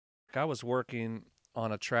I was working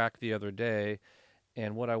on a track the other day,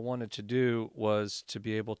 and what I wanted to do was to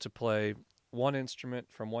be able to play one instrument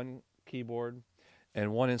from one keyboard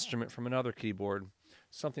and one instrument from another keyboard.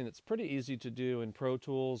 Something that's pretty easy to do in Pro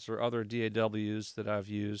Tools or other DAWs that I've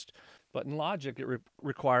used, but in Logic it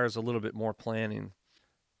requires a little bit more planning.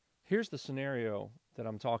 Here's the scenario that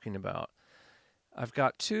I'm talking about. I've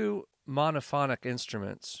got two monophonic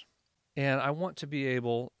instruments, and I want to be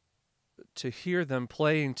able to hear them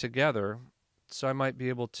playing together, so I might be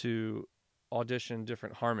able to audition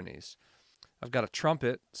different harmonies. I've got a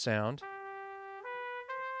trumpet sound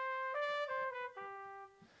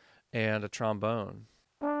and a trombone.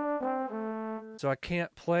 So I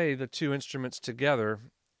can't play the two instruments together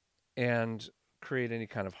and create any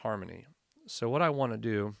kind of harmony. So what I want to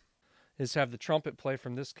do is have the trumpet play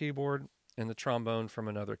from this keyboard and the trombone from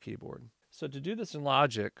another keyboard. So to do this in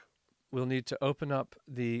Logic, we'll need to open up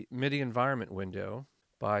the MIDI environment window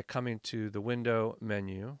by coming to the Window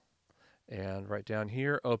menu, and right down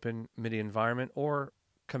here, open MIDI environment or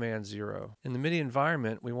Command 0. In the MIDI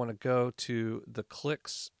environment, we want to go to the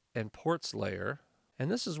clicks and ports layer,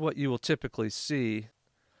 and this is what you will typically see.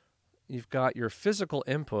 You've got your physical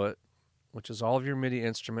input, which is all of your MIDI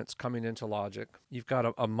instruments coming into Logic. You've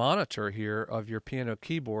got a monitor here of your piano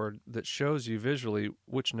keyboard that shows you visually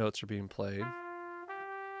which notes are being played.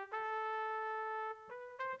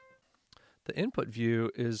 The input view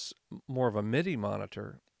is more of a MIDI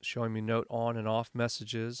monitor, showing me note on and off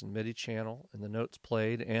messages and MIDI channel and the notes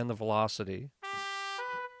played and the velocity.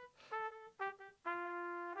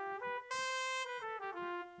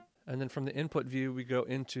 And then from the input view, we go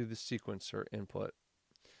into the sequencer input.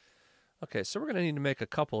 Okay, so we're going to need to make a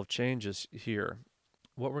couple of changes here.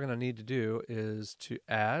 What we're going to need to do is to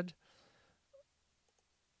add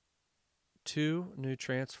two new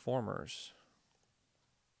transformers.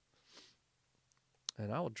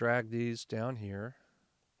 And I will drag these down here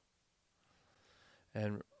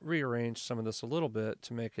and rearrange some of this a little bit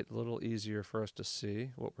to make it a little easier for us to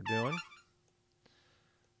see what we're doing.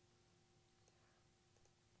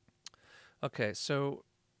 Okay, so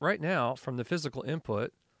right now from the physical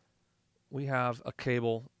input, we have a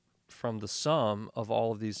cable from the sum of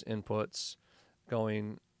all of these inputs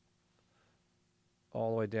going all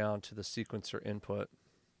the way down to the sequencer input.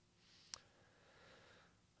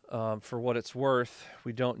 For what it's worth,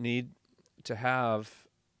 we don't need to have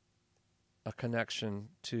a connection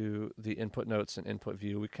to the input notes and input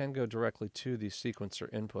view. We can go directly to the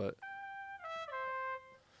sequencer input.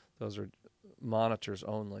 Those are monitors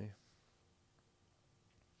only.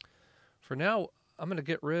 For now, I'm going to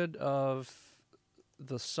get rid of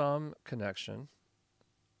the sum connection,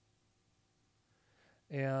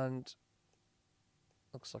 and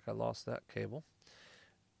looks like I lost that cable.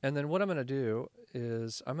 And then what I'm going to do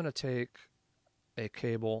is I'm going to take a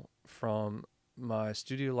cable from my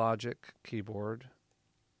Studio Logic keyboard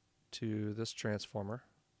to this transformer,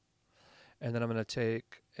 and then I'm going to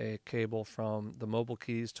take a cable from the Mobile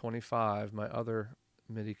Keys 25, my other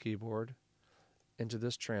MIDI keyboard, into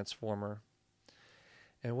this transformer.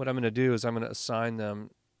 And what I'm going to do is I'm going to assign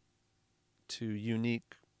them to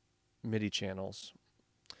unique MIDI channels.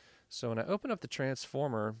 So when I open up the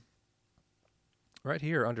transformer, right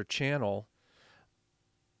here under channel,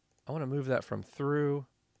 I want to move that from through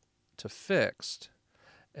to fixed,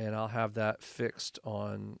 and I'll have that fixed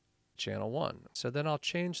on channel 1. So then I'll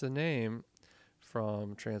change the name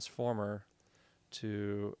from transformer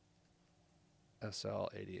to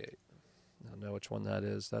SL88. I'll know which one that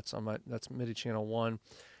is. That's MIDI channel 1.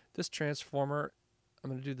 This transformer, I'm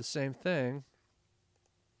going to do the same thing.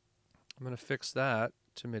 I'm going to fix that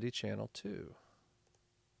to MIDI channel 2.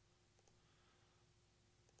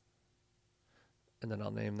 And then I'll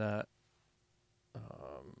name that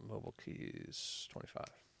Mobile Keys 25.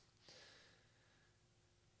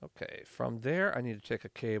 Okay, from there I need to take a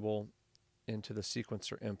cable into the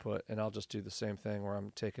sequencer input, and I'll just do the same thing where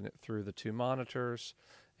I'm taking it through the two monitors,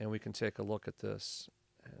 and we can take a look at this.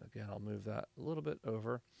 And again, I'll move that a little bit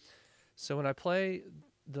over. So when I play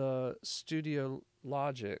the Studio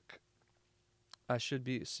Logic, I should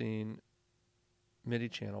be seeing MIDI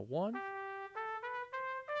channel 1.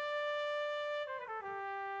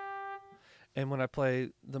 And when I play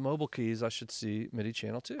the Mobile Keys, I should see MIDI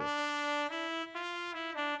channel 2.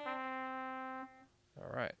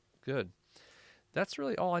 All right, good. That's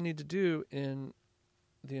really all I need to do in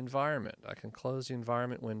the environment. I can close the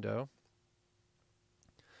environment window.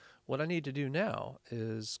 What I need to do now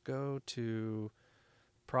is go to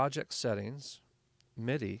Project Settings,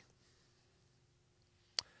 MIDI,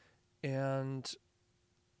 and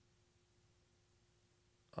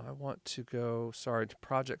I want to go, to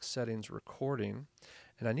Project Settings Recording,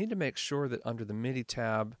 And I need to make sure that under the MIDI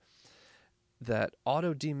tab that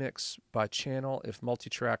auto demix by channel if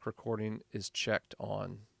multi-track recording is checked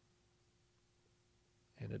on.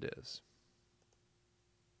 And it is.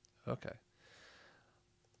 Okay.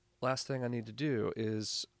 Last thing I need to do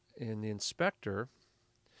is in the inspector,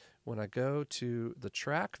 when I go to the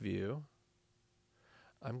track view,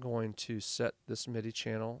 I'm going to set this MIDI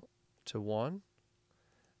channel to 1,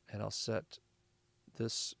 and I'll set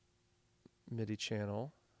this MIDI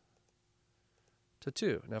channel to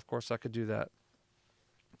 2. Now, of course, I could do that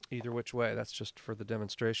either which way. That's just for the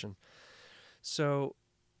demonstration. So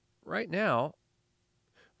right now,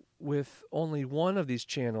 with only one of these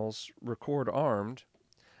channels record armed,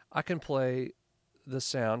 I can play the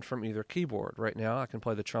sound from either keyboard. Right now, I can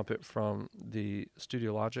play the trumpet from the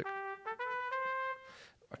Studio Logic.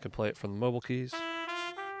 I can play it from the mobile keys.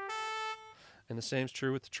 And the same is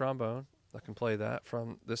true with the trombone. I can play that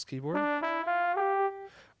from this keyboard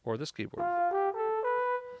or this keyboard.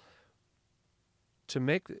 To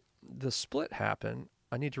make the split happen,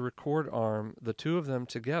 I need to record arm the two of them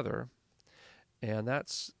together, and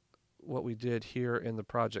that's what we did here in the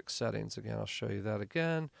project settings. Again, I'll show you that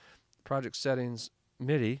again. Project settings,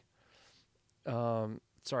 MIDI. Sorry,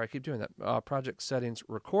 I keep doing that. Project settings,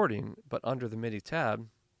 recording, but under the MIDI tab,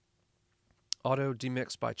 auto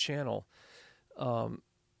demix by channel.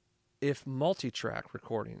 If multi-track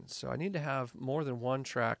recording. So I need to have more than one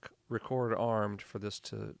track record armed for this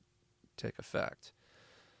to take effect.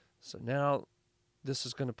 So now this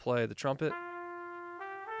is going to play the trumpet.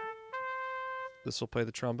 This will play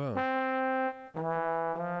the trombone.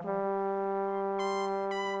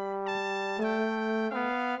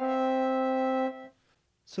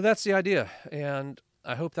 So that's the idea, and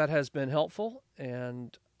I hope that has been helpful,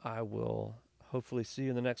 and I will hopefully see you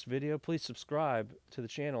in the next video. Please subscribe to the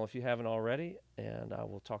channel if you haven't already, and I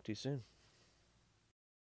will talk to you soon.